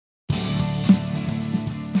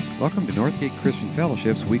Welcome to Northgate Christian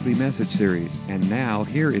Fellowship's weekly message series. And now,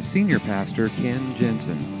 here is Senior Pastor Ken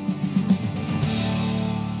Jensen.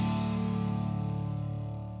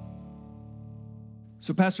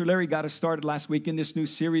 So Pastor Larry got us started last week in this new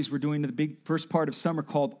series we're doing in the big first part of summer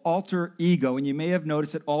called Alter Ego. And you may have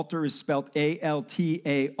noticed that altar is spelled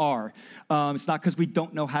A-L-T-A-R. It's not because we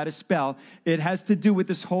don't know how to spell. It has to do with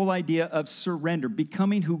this whole idea of surrender,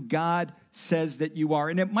 becoming who God says that you are.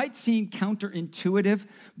 And it might seem counterintuitive,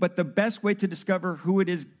 but the best way to discover who it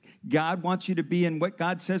is God wants you to be and what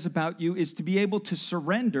God says about you is to be able to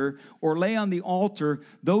surrender or lay on the altar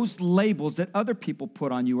those labels that other people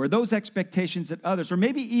put on you, or those expectations that others, or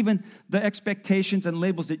maybe even the expectations and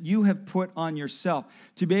labels that you have put on yourself,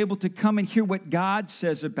 to be able to come and hear what God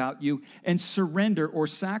says about you and surrender or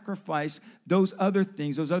sacrifice those other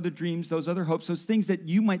things, those other dreams, those other hopes, those things that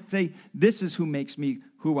you might say, this is who makes me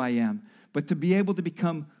who I am. But to be able to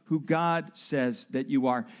become who God says that you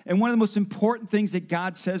are. And one of the most important things that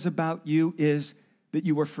God says about you is that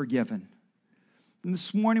you are forgiven. And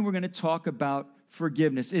this morning we're going to talk about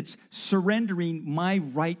forgiveness. It's surrendering my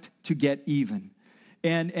right to get even.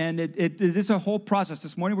 And it is a whole process.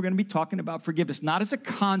 This morning we're going to be talking about forgiveness, not as a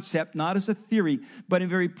concept, not as a theory, but in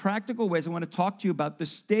very practical ways. I want to talk to you about the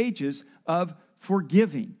stages of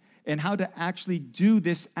forgiving and how to actually do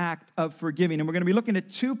this act of forgiving. And we're going to be looking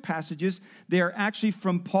at two passages. They are actually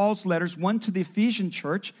from Paul's letters, one to the Ephesian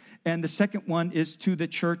church, and the second one is to the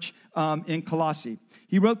church in Colossae.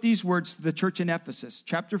 He wrote these words to the church in Ephesus,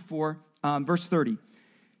 chapter 4, verse 30.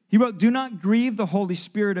 He wrote, "Do not grieve the Holy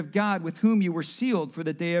Spirit of God, with whom you were sealed for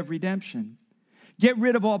the day of redemption. Get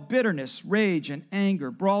rid of all bitterness, rage, and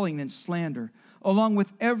anger, brawling and slander, along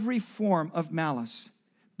with every form of malice.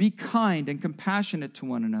 Be kind and compassionate to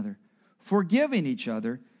one another, forgiving each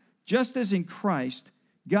other, just as in Christ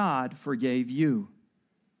God forgave you."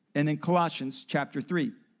 And then Colossians chapter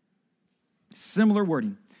 3. Similar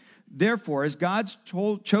wording. "Therefore, as God's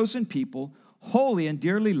chosen people, holy and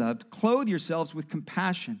dearly loved, clothe yourselves with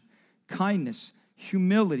compassion, kindness,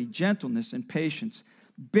 humility, gentleness, and patience.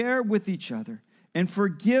 Bear with each other and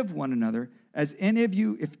forgive one another, as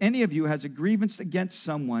if any of you has a grievance against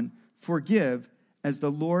someone, forgive as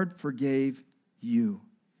the Lord forgave you."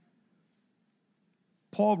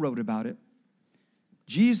 Paul wrote about it.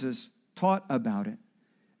 Jesus taught about it.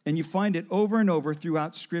 And you find it over and over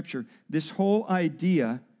throughout Scripture. This whole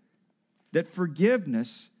idea that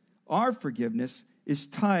forgiveness, our forgiveness, is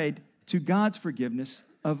tied to God's forgiveness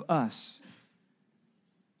of us.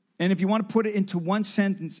 And if you want to put it into one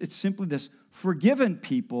sentence, it's simply this: forgiven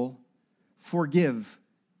people forgive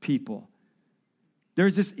people.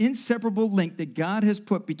 There's this inseparable link that God has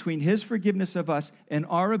put between His forgiveness of us and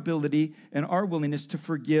our ability and our willingness to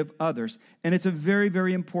forgive others. And it's a very,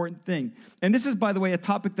 very important thing. And this is, by the way, a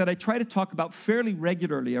topic that I try to talk about fairly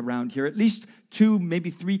regularly around here, at least 2, maybe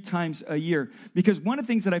 3 times a year. Because one of the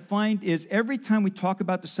things that I find is every time we talk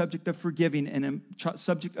about the subject of forgiving and a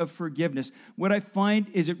subject of forgiveness, what I find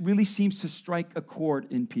is it really seems to strike a chord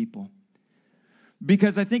in people.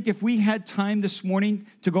 Because I think if we had time this morning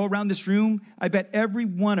to go around this room, I bet every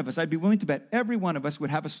one of us, I'd be willing to bet every one of us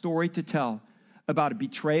would have a story to tell about a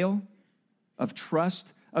betrayal of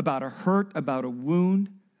trust, about a hurt, about a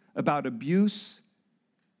wound, about abuse,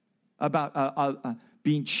 about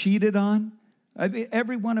being cheated on.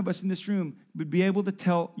 Every one of us in this room would be able to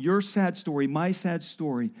tell your sad story, my sad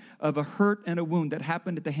story, of a hurt and a wound that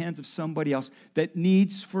happened at the hands of somebody else that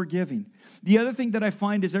needs forgiving. The other thing that I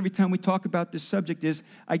find is every time we talk about this subject is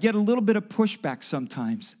I get a little bit of pushback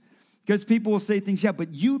sometimes. Because people will say things, yeah,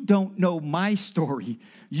 but you don't know my story.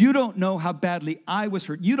 You don't know how badly I was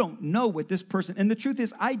hurt. You don't know what this person... And the truth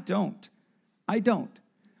is, I don't.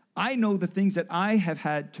 I know the things that I have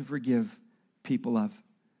had to forgive people of.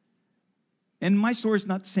 And my story is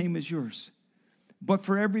not the same as yours. But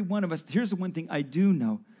for every one of us, here's the one thing I do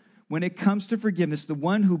know. When it comes to forgiveness, the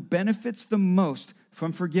one who benefits the most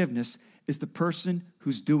from forgiveness is the person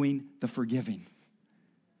who's doing the forgiving.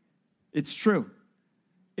 It's true.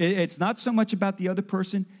 It's not so much about the other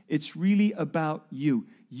person. It's really about you.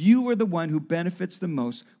 You are the one who benefits the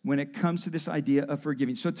most when it comes to this idea of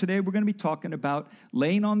forgiving. So today we're going to be talking about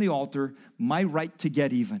laying on the altar my right to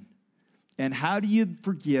get even. And how do you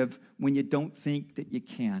forgive when you don't think that you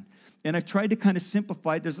can? And I've tried to kind of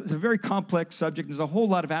simplify it. It's a very complex subject. There's a whole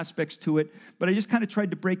lot of aspects to it. But I just kind of tried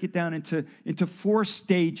to break it down into 4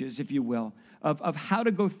 stages, if you will, of how to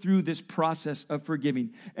go through this process of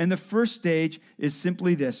forgiving. And the first stage is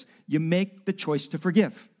simply this. You make the choice to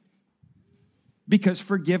forgive. Because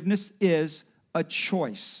forgiveness is a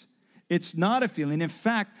choice. It's not a feeling. In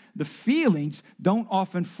fact, the feelings don't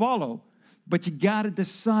often follow. But you got to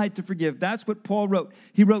decide to forgive. That's what Paul wrote.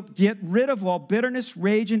 He wrote, get rid of all bitterness,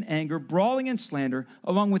 rage, and anger, brawling and slander,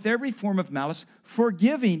 along with every form of malice,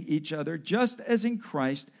 forgiving each other, just as in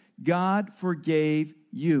Christ God forgave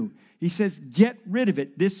you. He says, get rid of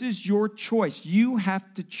it. This is your choice. You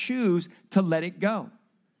have to choose to let it go.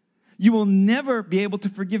 You will never be able to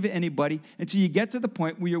forgive anybody until you get to the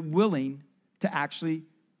point where you're willing to actually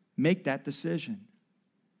make that decision.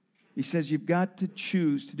 He says you've got to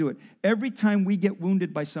choose to do it. Every time we get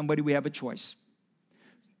wounded by somebody, we have a choice.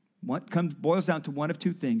 What boils down to one of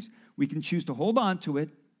two things. We can choose to hold on to it,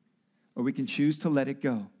 or we can choose to let it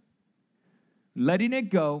go. Letting it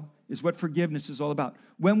go is what forgiveness is all about.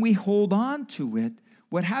 When we hold on to it,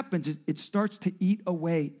 what happens is it starts to eat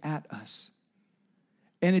away at us.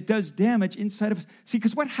 And it does damage inside of us. See,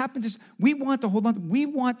 because what happens is we want to hold on. We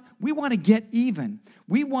want to get even.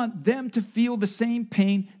 We want them to feel the same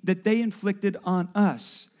pain that they inflicted on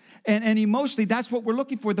us. And emotionally, that's what we're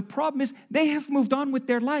looking for. The problem is they have moved on with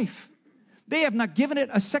their life. They have not given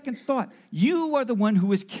it a second thought. You are the one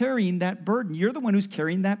who is carrying that burden. You're the one who's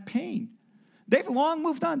carrying that pain. They've long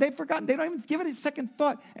moved on. They've forgotten. They don't even give it a second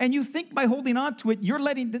thought. And you think by holding on to it, you're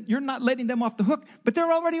not letting them off the hook, but they're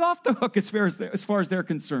already off the hook as far as they're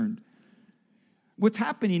concerned. What's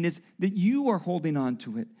happening is that you are holding on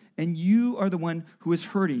to it, and you are the one who is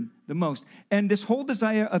hurting the most. And this whole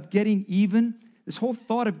desire of getting even, this whole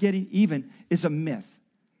thought of getting even is a myth.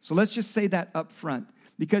 So let's just say that up front.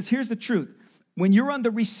 Because here's the truth. When you're on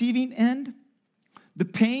the receiving end, the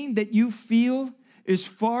pain that you feel is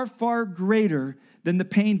far, far greater than the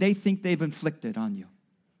pain they think they've inflicted on you.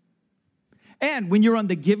 And when you're on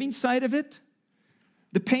the giving side of it,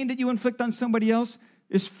 the pain that you inflict on somebody else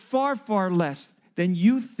is far, far less than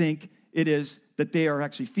you think it is that they are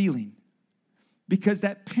actually feeling. Because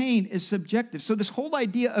that pain is subjective. So this whole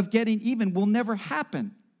idea of getting even will never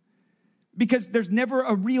happen. Because there's never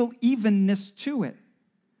a real evenness to it.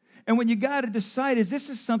 And when you got to decide, is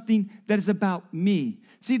this something that is about me?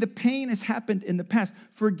 See, the pain has happened in the past.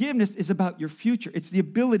 Forgiveness is about your future. It's the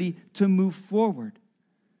ability to move forward.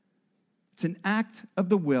 It's an act of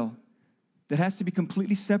the will that has to be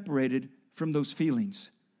completely separated from those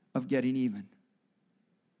feelings of getting even.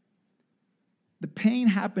 The pain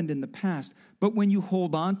happened in the past, but when you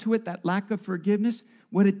hold on to it, that lack of forgiveness,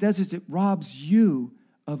 what it does is it robs you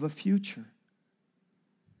of a future.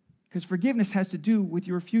 Because forgiveness has to do with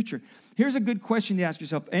your future. Here's a good question to ask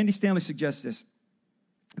yourself. Andy Stanley suggests this.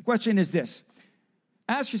 The question is this.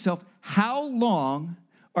 Ask yourself, how long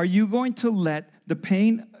are you going to let the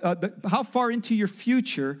pain, how far into your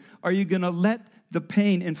future are you going to let the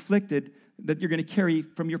pain inflicted that you're going to carry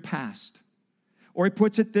from your past? Or he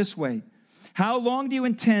puts it this way. How long do you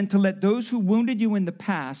intend to let those who wounded you in the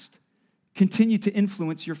past continue to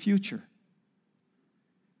influence your future?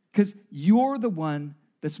 Because you're the one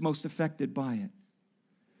that's most affected by it.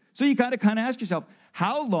 So you got to kind of ask yourself,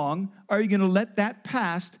 how long are you going to let that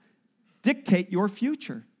past dictate your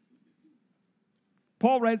future?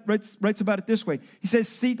 Paul writes about it this way. He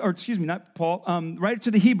says, not Paul, writer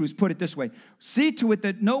to the Hebrews put it this way. See to it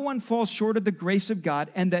that no one falls short of the grace of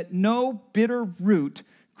God and that no bitter root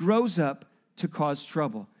grows up to cause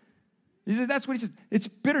trouble. He says, that's what he says. It's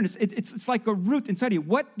bitterness. It's like a root inside of you.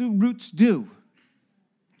 What do roots do?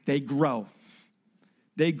 They grow.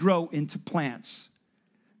 They grow into plants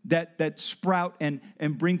that sprout and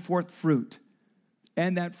bring forth fruit.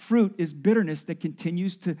 And that fruit is bitterness that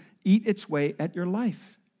continues to eat its way at your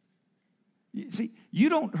life. You see, you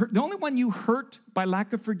don't hurt. The only one you hurt by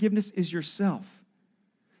lack of forgiveness is yourself.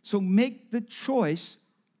 So make the choice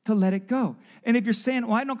to let it go. And if you're saying,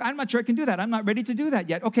 well, I'm not sure I can do that. I'm not ready to do that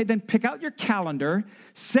yet. Okay, then pick out your calendar,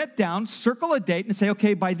 sit down, circle a date, and say,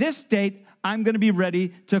 okay, by this date, I'm going to be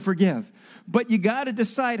ready to forgive. But you got to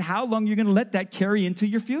decide how long you're going to let that carry into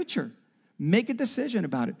your future. Make a decision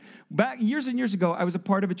about it. Back years and years ago, I was a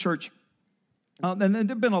part of a church. And there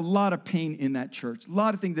have been a lot of pain in that church. A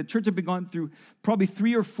lot of things. The church had been gone through probably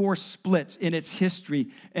 3 or 4 splits in its history.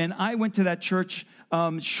 And I went to that church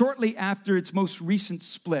shortly after its most recent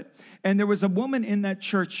split. And there was a woman in that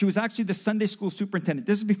church. She was actually the Sunday school superintendent.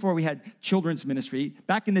 This is before we had children's ministry.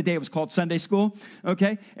 Back in the day, it was called Sunday school.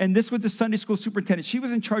 Okay? And this was the Sunday school superintendent. She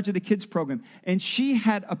was in charge of the kids program. And she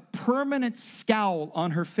had a permanent scowl on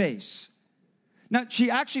her face. Now,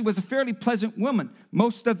 she actually was a fairly pleasant woman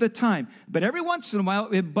most of the time. But every once in a while,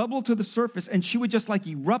 it bubbled to the surface, and she would just like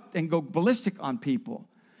erupt and go ballistic on people.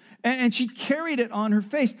 And she carried it on her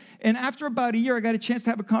face. And after about a year, I got a chance to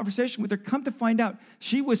have a conversation with her. Come to find out,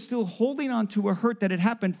 she was still holding on to a hurt that had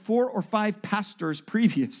happened 4 or 5 pastors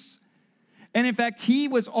previous. And in fact, he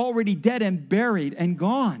was already dead and buried and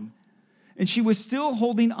gone. And she was still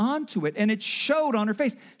holding on to it, and it showed on her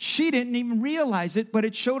face. She didn't even realize it, but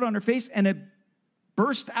it showed on her face, and it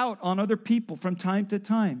burst out on other people from time to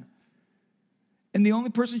time. And the only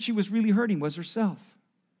person she was really hurting was herself.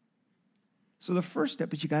 So the first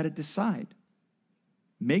step is you got to decide.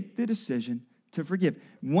 Make the decision to forgive.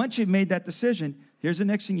 Once you've made that decision, here's the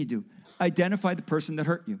next thing you do. Identify the person that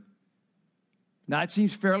hurt you. Now, it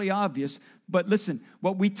seems fairly obvious, but listen,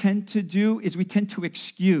 what we tend to do is we tend to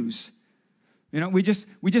excuse. We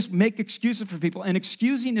just make excuses for people, and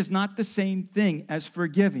excusing is not the same thing as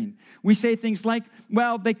forgiving. We say things like,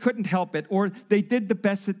 well, they couldn't help it, or they did the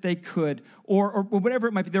best that they could, or whatever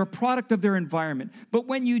it might be. They're a product of their environment. But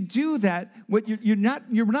when you do that, what you're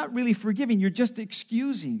not really forgiving, you're just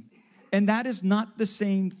excusing. And that is not the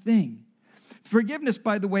same thing. Forgiveness,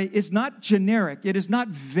 by the way, is not generic. It is not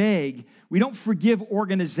vague. We don't forgive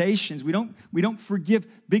organizations. We don't forgive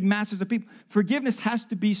big masses of people. Forgiveness has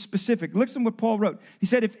to be specific. Listen to what Paul wrote. He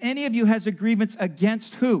said, if any of you has a grievance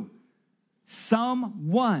against who?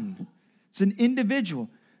 Someone. It's an individual.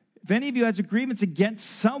 If any of you has a grievance against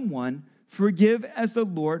someone, forgive as the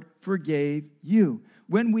Lord forgave you.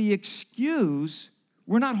 When we excuse,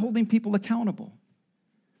 we're not holding people accountable.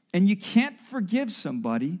 And you can't forgive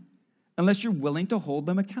somebody unless you're willing to hold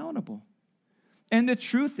them accountable. And the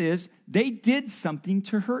truth is, they did something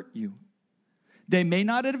to hurt you. They may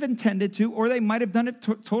not have intended to, or they might have done it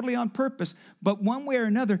totally on purpose, but one way or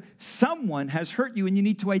another, someone has hurt you, and you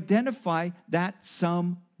need to identify that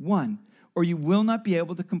someone, or you will not be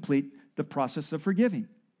able to complete the process of forgiving.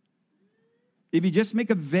 If you just make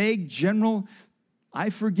a vague, general, I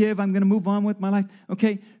forgive, I'm going to move on with my life.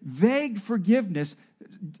 Okay, vague forgiveness,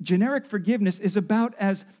 generic forgiveness is about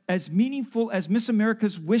as meaningful as Miss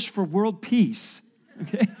America's wish for world peace.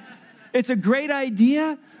 Okay? It's a great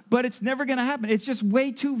idea, but it's never going to happen. It's just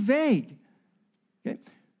way too vague. Okay?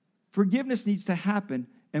 Forgiveness needs to happen,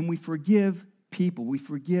 and we forgive people. We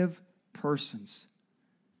forgive persons.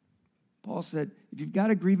 Paul said, if you've got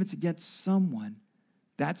a grievance against someone,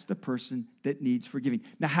 that's the person that needs forgiving.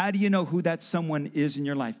 Now, how do you know who that someone is in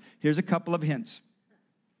your life? Here's a couple of hints.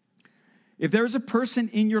 If there's a person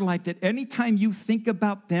in your life that anytime you think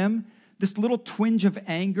about them, this little twinge of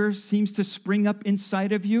anger seems to spring up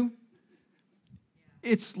inside of you,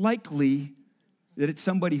 it's likely that it's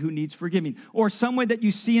somebody who needs forgiving. Or someone that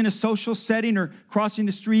you see in a social setting or crossing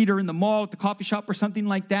the street or in the mall at the coffee shop or something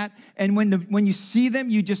like that. And when you see them,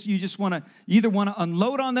 you just want to either want to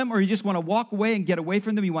unload on them or you just want to walk away and get away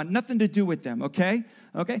from them. You want nothing to do with them, okay?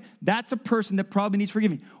 Okay? That's a person that probably needs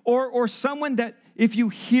forgiving. Or someone that if you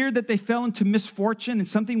hear that they fell into misfortune and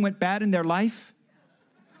something went bad in their life,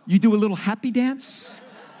 you do a little happy dance.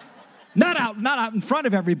 Not out in front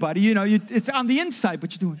of everybody, it's on the inside,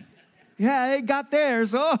 but you're doing, yeah, they got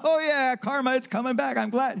theirs. Oh, yeah, karma, it's coming back.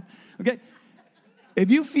 I'm glad. Okay?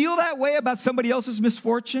 If you feel that way about somebody else's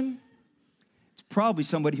misfortune, it's probably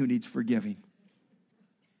somebody who needs forgiving.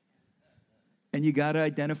 And you got to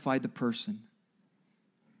identify the person.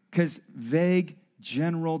 Because vague,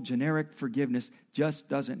 general, generic forgiveness just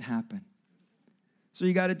doesn't happen. So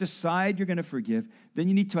you got to decide you're going to forgive. Then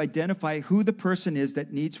you need to identify who the person is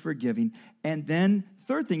that needs forgiving. And then,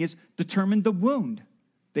 third thing is, determine the wound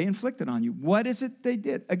they inflicted on you. What is it they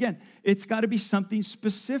did? Again, it's got to be something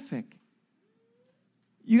specific.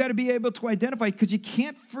 You got to be able to identify because you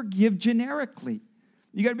can't forgive generically.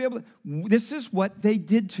 You got to be able to, this is what they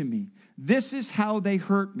did to me. This is how they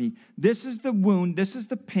hurt me. This is the wound. This is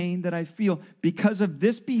the pain that I feel because of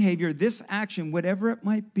this behavior, this action, whatever it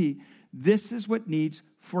might be. This is what needs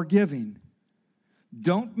forgiving.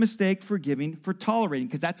 Don't mistake forgiving for tolerating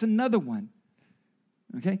because that's another one.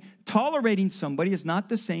 Okay? Tolerating somebody is not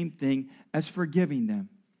the same thing as forgiving them.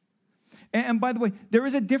 And by the way, there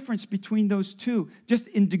is a difference between those two, just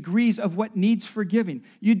in degrees of what needs forgiving.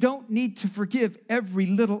 You don't need to forgive every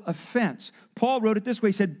little offense. Paul wrote it this way.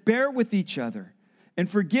 He said, bear with each other and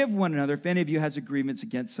forgive one another if any of you has a grievance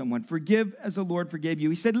against someone. Forgive as the Lord forgave you.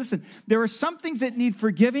 He said, listen, there are some things that need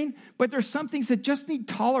forgiving, but there are some things that just need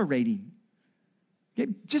tolerating.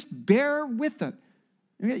 Okay? Just bear with it.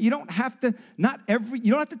 You don't have to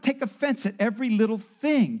take offense at every little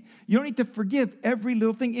thing. You don't need to forgive every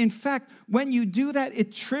little thing. In fact, when you do that,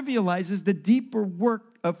 it trivializes the deeper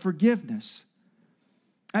work of forgiveness.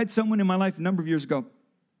 I had someone in my life a number of years ago,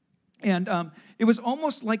 and it was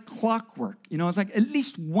almost like clockwork. It's like at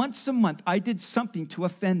least once a month I did something to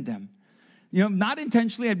offend them. Not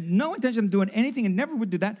intentionally. I had no intention of doing anything and never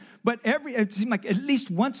would do that. But it seemed like at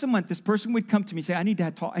least once a month this person would come to me and say, I need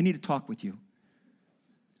to talk with you.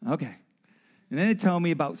 Okay. And then they tell me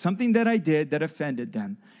about something that I did that offended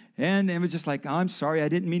them. And it was just like, oh, I'm sorry, I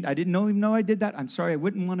didn't even know I did that. I'm sorry, I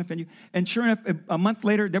wouldn't want to offend you. And sure enough, a month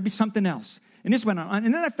later, there'd be something else. And this went on.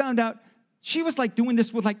 And then I found out she was like doing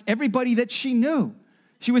this with like everybody that she knew.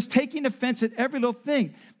 She was taking offense at every little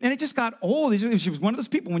thing. And it just got old. She was one of those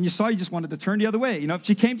people, when you saw, you just wanted to turn the other way. You know, if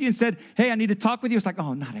she came to you and said, hey, I need to talk with you, it's like,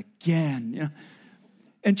 oh, not again. You know?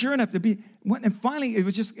 And sure enough, and finally,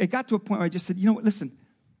 it got to a point where I just said, you know what, listen,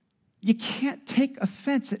 you can't take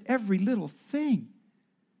offense at every little thing.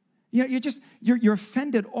 You know, you're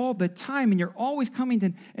offended all the time, and you're always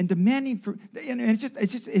coming and demanding for, and it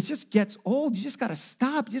just gets old. You just got to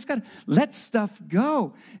stop. You just got to let stuff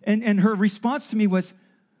go. And her response to me was,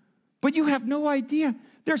 but you have no idea.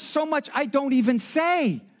 There's so much I don't even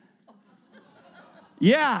say.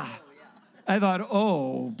 Yeah. I thought,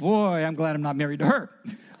 oh, boy, I'm glad I'm not married to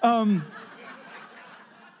her.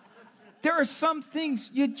 There are some things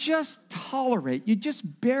you just tolerate. You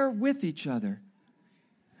just bear with each other.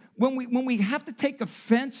 When we have to take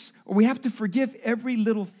offense or we have to forgive every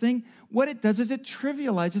little thing, what it does is it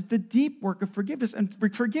trivializes the deep work of forgiveness. And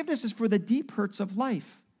forgiveness is for the deep hurts of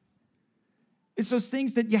life. It's those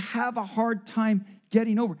things that you have a hard time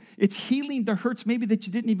getting over. It's healing the hurts maybe that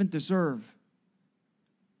you didn't even deserve.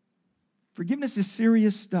 Forgiveness is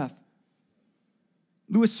serious stuff.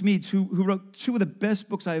 Lewis Smedes, who wrote two of the best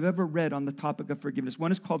books I've ever read on the topic of forgiveness.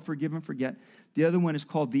 One is called Forgive and Forget. The other one is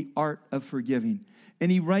called The Art of Forgiving.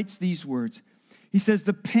 And he writes these words. He says,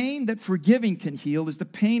 the pain that forgiving can heal is the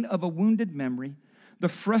pain of a wounded memory, the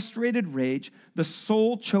frustrated rage, the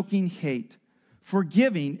soul-choking hate.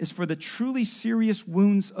 Forgiving is for the truly serious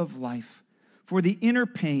wounds of life, for the inner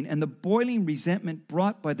pain and the boiling resentment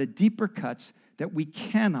brought by the deeper cuts that we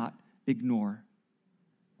cannot ignore.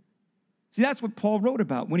 See, that's what Paul wrote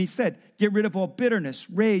about when he said, get rid of all bitterness,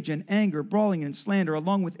 rage, and anger, brawling, and slander,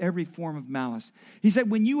 along with every form of malice. He said,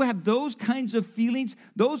 when you have those kinds of feelings,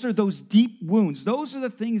 those are those deep wounds. Those are the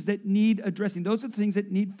things that need addressing. Those are the things that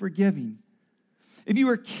need forgiving. If you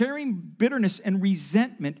are carrying bitterness and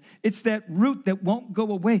resentment, it's that root that won't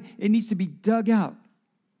go away. It needs to be dug out.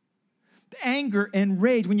 Anger and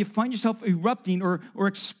rage, when you find yourself erupting or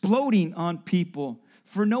exploding on people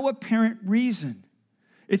for no apparent reason,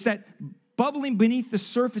 it's that bubbling beneath the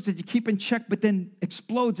surface that you keep in check, but then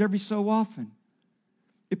explodes every so often.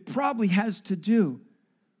 It probably has to do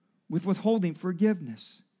with withholding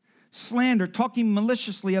forgiveness. Slander, talking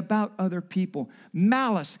maliciously about other people.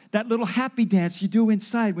 Malice, that little happy dance you do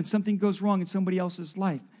inside when something goes wrong in somebody else's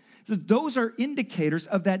life. So those are indicators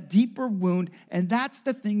of that deeper wound, and that's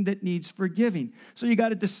the thing that needs forgiving. So you got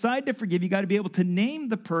to decide to forgive. You got to be able to name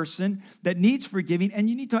the person that needs forgiving, and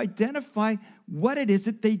you need to identify what it is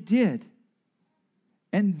that they did.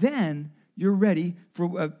 And then you're ready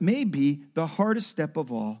for maybe the hardest step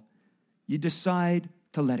of all. You decide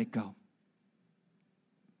to let it go.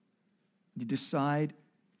 You decide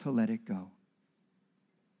to let it go.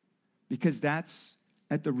 Because that's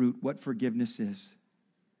at the root what forgiveness is.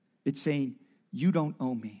 It's saying, you don't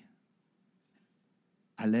owe me.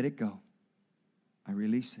 I let it go. I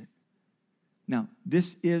release it. Now,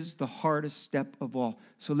 this is the hardest step of all.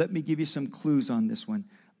 So let me give you some clues on this one.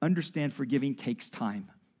 Understand, forgiving takes time.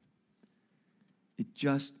 It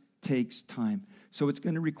just takes time. So it's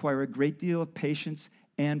going to require a great deal of patience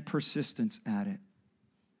and persistence at it.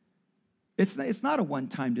 It's not a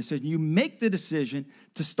one-time decision. You make the decision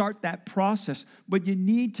to start that process, but you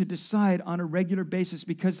need to decide on a regular basis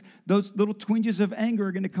because those little twinges of anger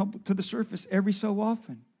are going to come to the surface every so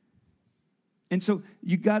often. And so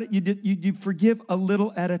you forgive a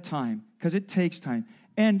little at a time because it takes time.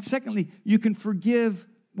 And secondly, you can forgive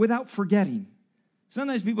without forgetting.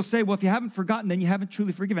 Sometimes people say, well, if you haven't forgotten, then you haven't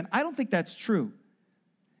truly forgiven. I don't think that's true.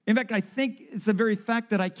 In fact, I think it's the very fact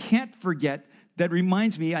that I can't forget that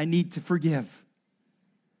reminds me I need to forgive.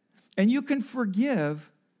 And you can forgive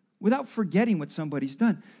without forgetting what somebody's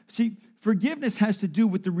done. See, forgiveness has to do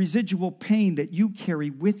with the residual pain that you carry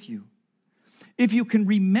with you. If you can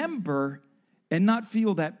remember and not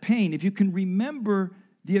feel that pain, if you can remember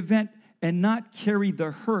the event and not carry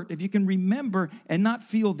the hurt, if you can remember and not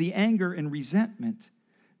feel the anger and resentment,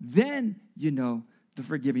 then you know the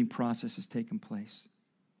forgiving process has taken place.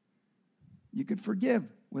 You can forgive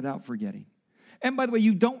without forgetting. And by the way,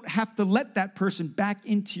 you don't have to let that person back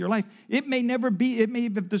into your life. It may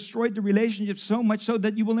have destroyed the relationship so much so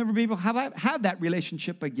that you will never be able to have that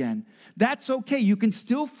relationship again. That's okay. You can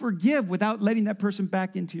still forgive without letting that person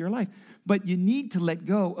back into your life. But you need to let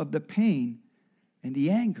go of the pain and the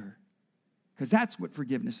anger, because that's what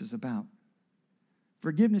forgiveness is about.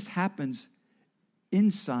 Forgiveness happens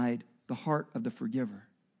inside the heart of the forgiver.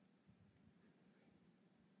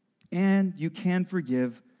 And you can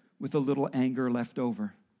forgive with a little anger left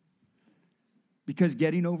over. because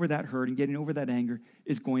getting over that hurt and getting over that anger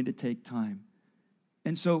is going to take time.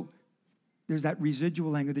 And so there's that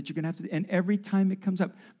residual anger that you're going to have to, and every time it comes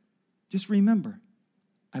up, just remember,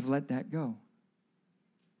 I've let that go.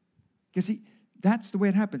 Because see, that's the way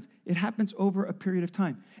it happens. It happens over a period of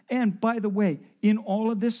time. And by the way, in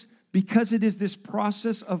all of this, because it is this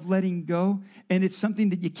process of letting go, and it's something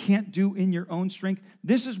that you can't do in your own strength,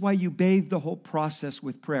 this is why you bathe the whole process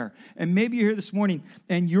with prayer. And maybe you're here this morning,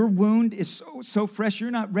 and your wound is so fresh, you're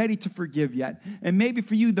not ready to forgive yet. And maybe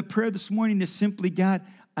for you, the prayer this morning is simply, God,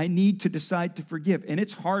 I need to decide to forgive. And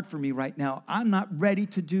it's hard for me right now. I'm not ready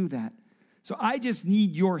to do that. So I just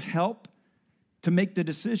need your help to make the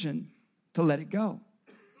decision to let it go.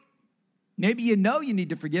 Maybe you know you need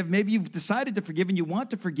to forgive. Maybe you've decided to forgive and you want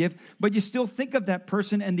to forgive, but you still think of that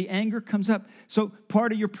person and the anger comes up. So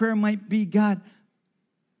part of your prayer might be, God,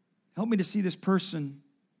 help me to see this person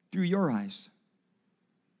through your eyes.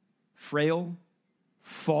 Frail,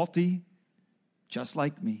 faulty, just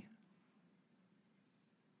like me.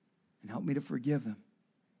 And help me to forgive them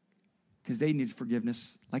because they need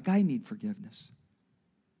forgiveness like I need forgiveness.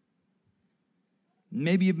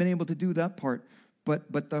 Maybe you've been able to do that part,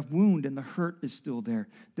 but the wound and the hurt is still there.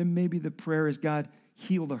 Then maybe the prayer is, God,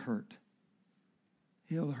 heal the hurt.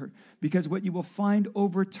 Heal the hurt. Because what you will find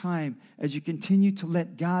over time as you continue to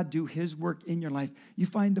let God do his work in your life, you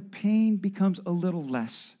find the pain becomes a little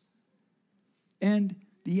less. And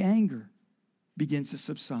the anger begins to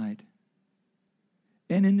subside.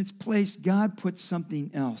 And in its place, God puts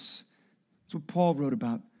something else. That's what Paul wrote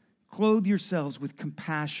about. Clothe yourselves with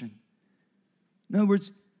compassion. In other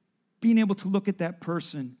words, being able to look at that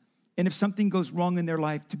person, and if something goes wrong in their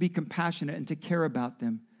life, to be compassionate and to care about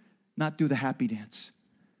them, not do the happy dance.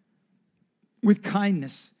 With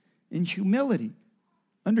kindness and humility,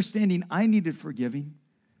 understanding I needed forgiving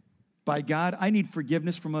by God. I need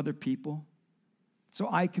forgiveness from other people so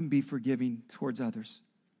I can be forgiving towards others.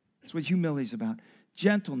 That's what humility is about.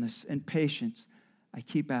 Gentleness and patience. I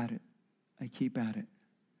keep at it. I keep at it.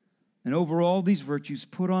 And over all these virtues,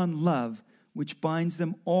 put on love, which binds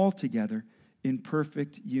them all together in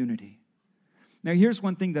perfect unity. Now, here's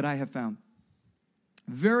one thing that I have found.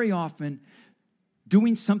 Very often,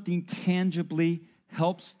 doing something tangibly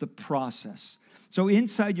helps the process. So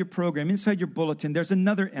inside your program, inside your bulletin, there's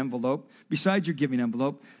another envelope. Besides your giving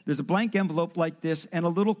envelope, there's a blank envelope like this and a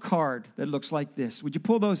little card that looks like this. Would you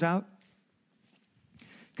pull those out?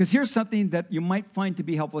 Because here's something that you might find to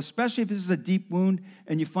be helpful, especially if this is a deep wound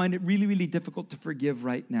and you find it really, really difficult to forgive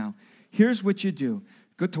right now. Here's what you do.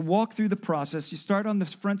 Go to walk through the process. You start on the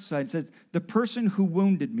front side. It says, the person who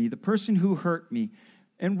wounded me, the person who hurt me,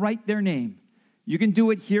 and write their name. You can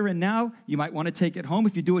do it here and now. You might want to take it home.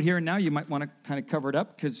 If you do it here and now, you might want to kind of cover it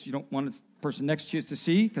up because you don't want the person next to you to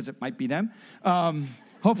see because it might be them.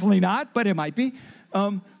 Hopefully not, but it might be.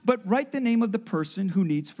 But write the name of the person who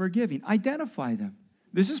needs forgiving. Identify them.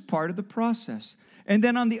 This is part of the process. And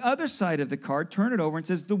then on the other side of the card, turn it over and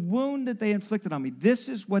says, the wound that they inflicted on me, this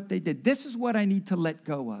is what they did. This is what I need to let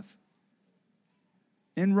go of.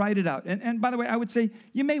 And write it out. And by the way, I would say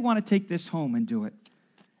you may want to take this home and do it.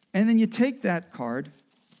 And then you take that card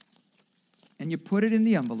and you put it in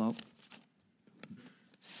the envelope,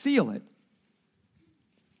 seal it,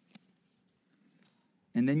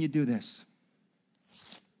 and then you do this.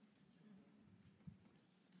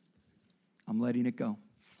 I'm letting it go.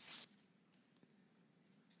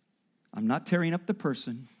 I'm not tearing up the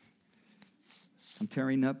person. I'm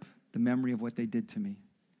tearing up the memory of what they did to me.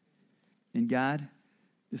 And God,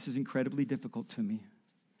 this is incredibly difficult to me.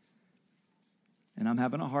 And I'm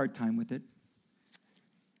having a hard time with it.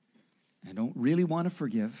 I don't really want to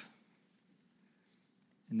forgive.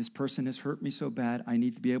 And this person has hurt me so bad, I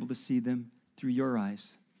need to be able to see them through your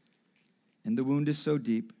eyes. And the wound is so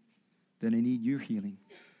deep that I need your healing.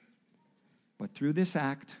 But through this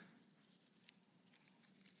act,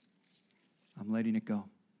 I'm letting it go.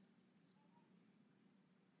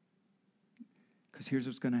 Because here's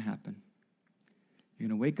what's going to happen. You're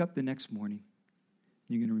going to wake up the next morning.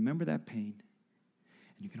 You're going to remember that pain.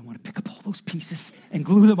 And you're going to want to pick up all those pieces and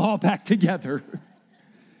glue them all back together.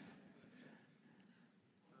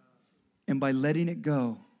 And by letting it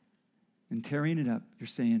go and tearing it up, you're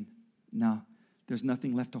saying, no, there's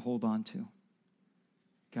nothing left to hold on to.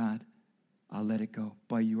 God, I'll let it go.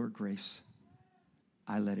 By your grace,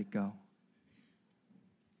 I let it go.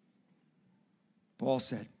 Paul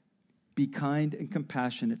said, be kind and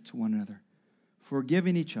compassionate to one another,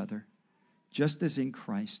 forgiving each other, just as in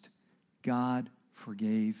Christ, God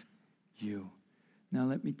forgave you. Now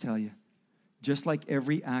let me tell you, just like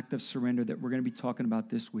every act of surrender that we're going to be talking about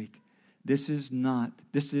this week, it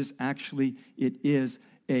is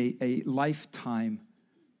a lifetime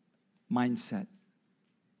mindset.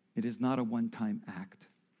 It is not a one-time act.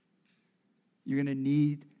 You're going to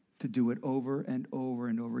need to do it over and over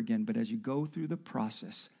and over again. But as you go through the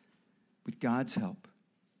process, with God's help,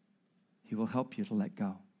 He will help you to let go.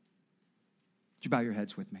 Would you bow your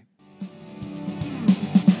heads with me?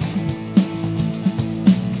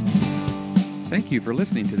 Thank you for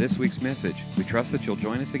listening to this week's message. We trust that you'll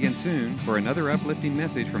join us again soon for another uplifting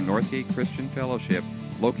message from Northgate Christian Fellowship,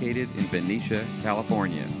 located in Benicia,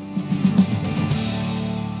 California.